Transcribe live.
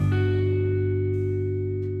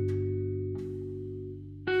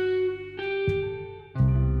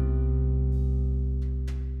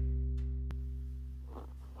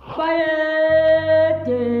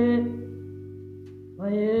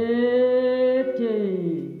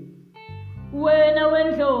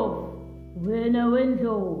wena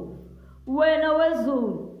wendlovu, wena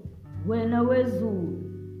wezulu, wena wezulu.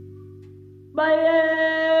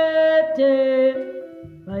 Bayede,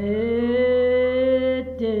 bayede.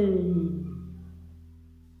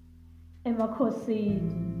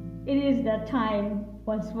 Emakhosini. It is that time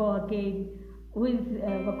once more again with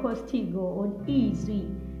Makosi Tigo on Easy,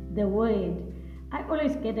 the word. I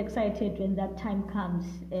always get excited when that time comes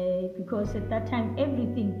because at that time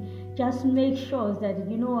everything just makes sure that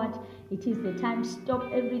you know what, it is the time. Stop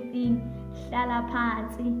everything, hlala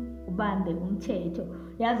phansi ubambe umthetho.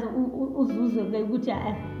 Yazi uzuzwe ukuthi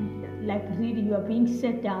like really you are being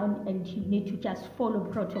set down and you need to just follow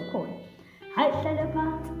protocol. Ayihlale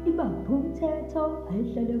phansi ibambe umthetho,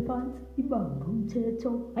 ayihlale phansi ibambe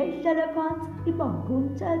umthetho, ayihlale phansi ibambe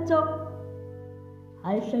umthetho.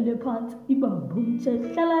 Ayihlale phansi ibambe umthetho,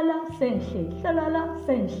 hlala la senhle, hlala la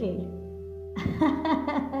senhle.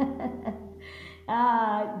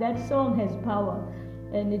 That song has power,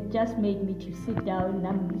 and it just made me to sit down.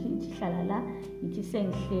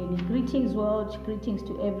 Greetings world, greetings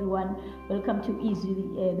to everyone. Welcome to Easy,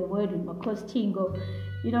 the word with Makosi Tigo.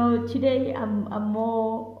 You know, today I'm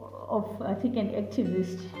more of, I think, an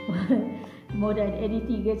activist more than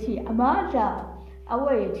anything.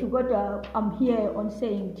 I'm here on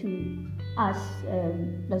saying to us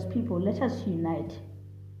as people, let us unite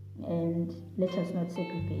and let us not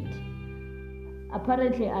segregate.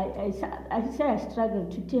 Apparently, I say I struggle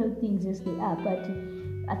to tell things as they are, but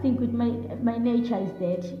I think with my nature is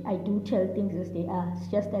that I do tell things as they are. It's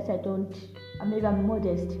just that I don't, maybe I'm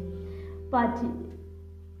modest. But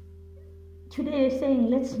today is saying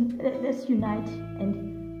let's unite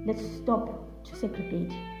and let's stop to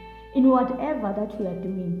segregate. In whatever that we are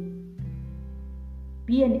doing,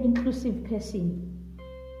 be an inclusive person.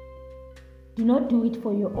 Do not do it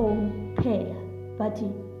for your own pair, but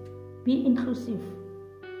be inclusive.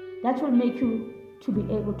 That will make you to be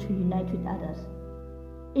able to unite with others.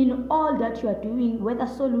 In all that you are doing, whether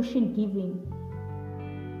solution giving,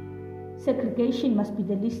 segregation must be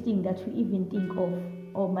the least thing that we even think of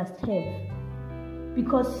or must have.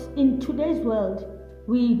 Because in today's world,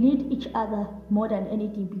 we need each other more than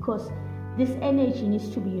anything, because this energy needs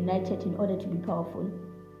to be united in order to be powerful.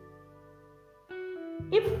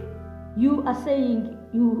 If you are saying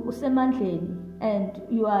you usemandleni and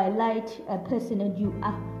you are a light person and you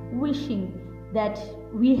are wishing that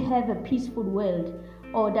we have a peaceful world,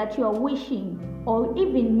 or that you are wishing or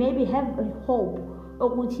even maybe have a hope,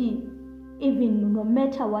 or even no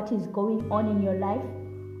matter what is going on in your life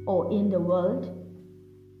or in the world,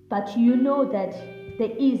 but you know that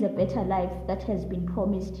there is a better life that has been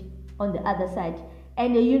promised on the other side,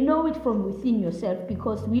 and you know it from within yourself,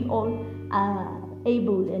 because we all are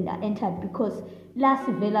able and are entered, because la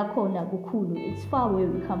sivela khona kukhulu, it's far where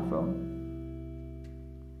we come from.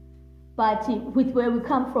 But with where we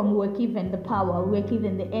come from, we're given the power, we're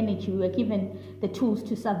given the energy, we're given the tools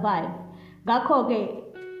to survive.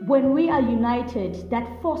 When we are united,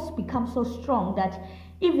 that force becomes so strong that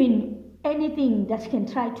even anything that can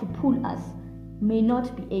try to pull us may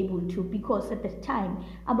not be able to, because at the time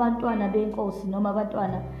abantwana benkosi noma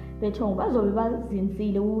abantwana bethongo bazobe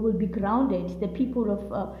bazinzile, we will be grounded, the people of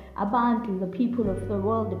abantu, the people of the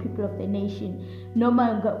world, the people of the nation,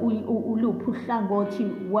 noma uluphi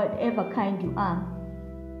uhlangothi, whatever kind you are.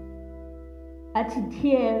 At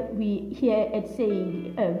here we hear it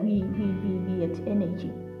saying we at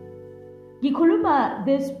energy. Ngikhuluma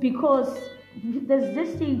this because there's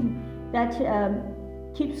this thing that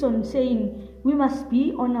keeps on saying we must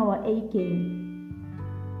be on our A game.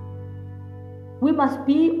 We must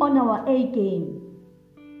be on our A game.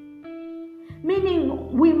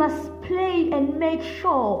 Meaning we must play and make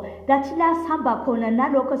sure that la samba khona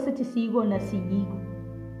nalokho sithi siyikona siyiko.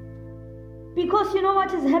 Because you know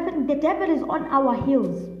what is happening? The devil is on our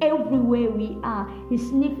heels everywhere we are. He's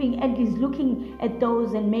sniffing and he's looking at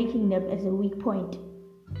those and making them as a weak point.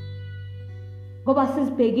 Ngoba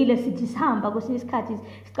sisibhekile sithi sihamba kwesinye isikhathi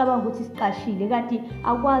sicabanga ukuthi siqashile, kanti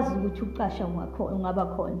akwazi ukuthi uqasha ungaba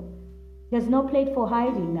khona. There's no place for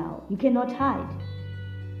hiding now. You cannot hide.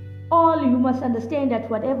 All you must understand that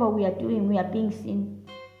whatever we are doing, we are being seen.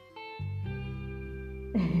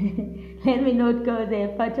 Let me not go there,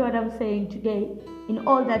 but what I'm saying today, in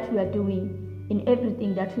all that we are doing, in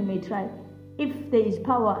everything that we may try, if there is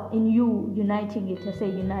power in you uniting it, I say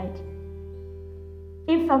unite.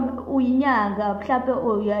 If I'm uyinyanga, mhlawumbe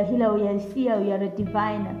uyahila, uyasiya, uyare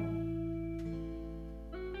diviner,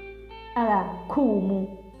 khumu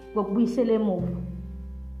ngokubuyisela emuva,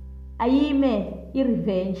 ayime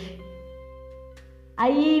i-revenge,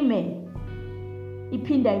 ayime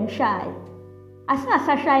iphinda imshaye.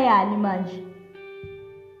 Asingasashayani manje.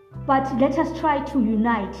 But let us try to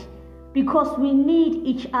unite, because we need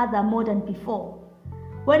each other more than before.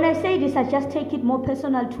 When I say this, I just take it more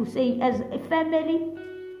personal to say, as a family,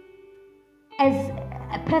 as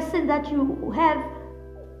a person that you have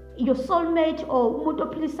your soulmate, or umuntu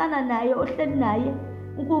ophilisana naye, ohleli naye,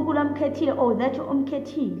 uNkulunkulu amkhethile, or that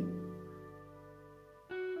umkhethile.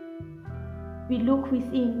 We look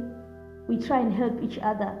within, we try and help each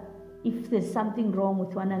other if there's something wrong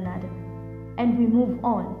with one another, and we move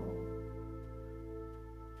on.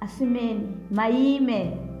 Asimeni,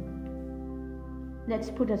 maime. Let's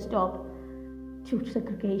put a stop to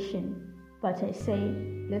segregation. But I say,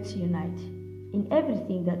 let's unite. In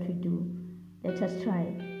everything that we do, let us try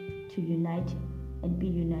to unite and be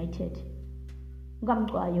united.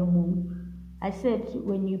 I said,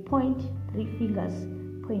 when you point 3 fingers,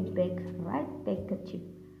 point back, right back at you.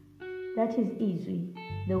 That is easy.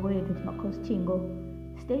 The word with Makosi Tingo.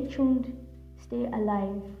 Stay tuned, stay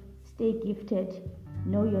alive, stay gifted,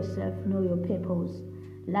 know yourself, know your purpose.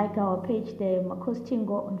 Like our page there, Makosi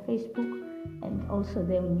Tingo on Facebook, and also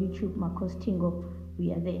there on YouTube, Makosi Tingo.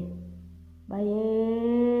 We are there. Bye.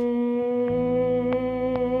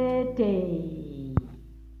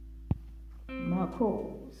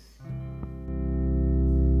 Mako.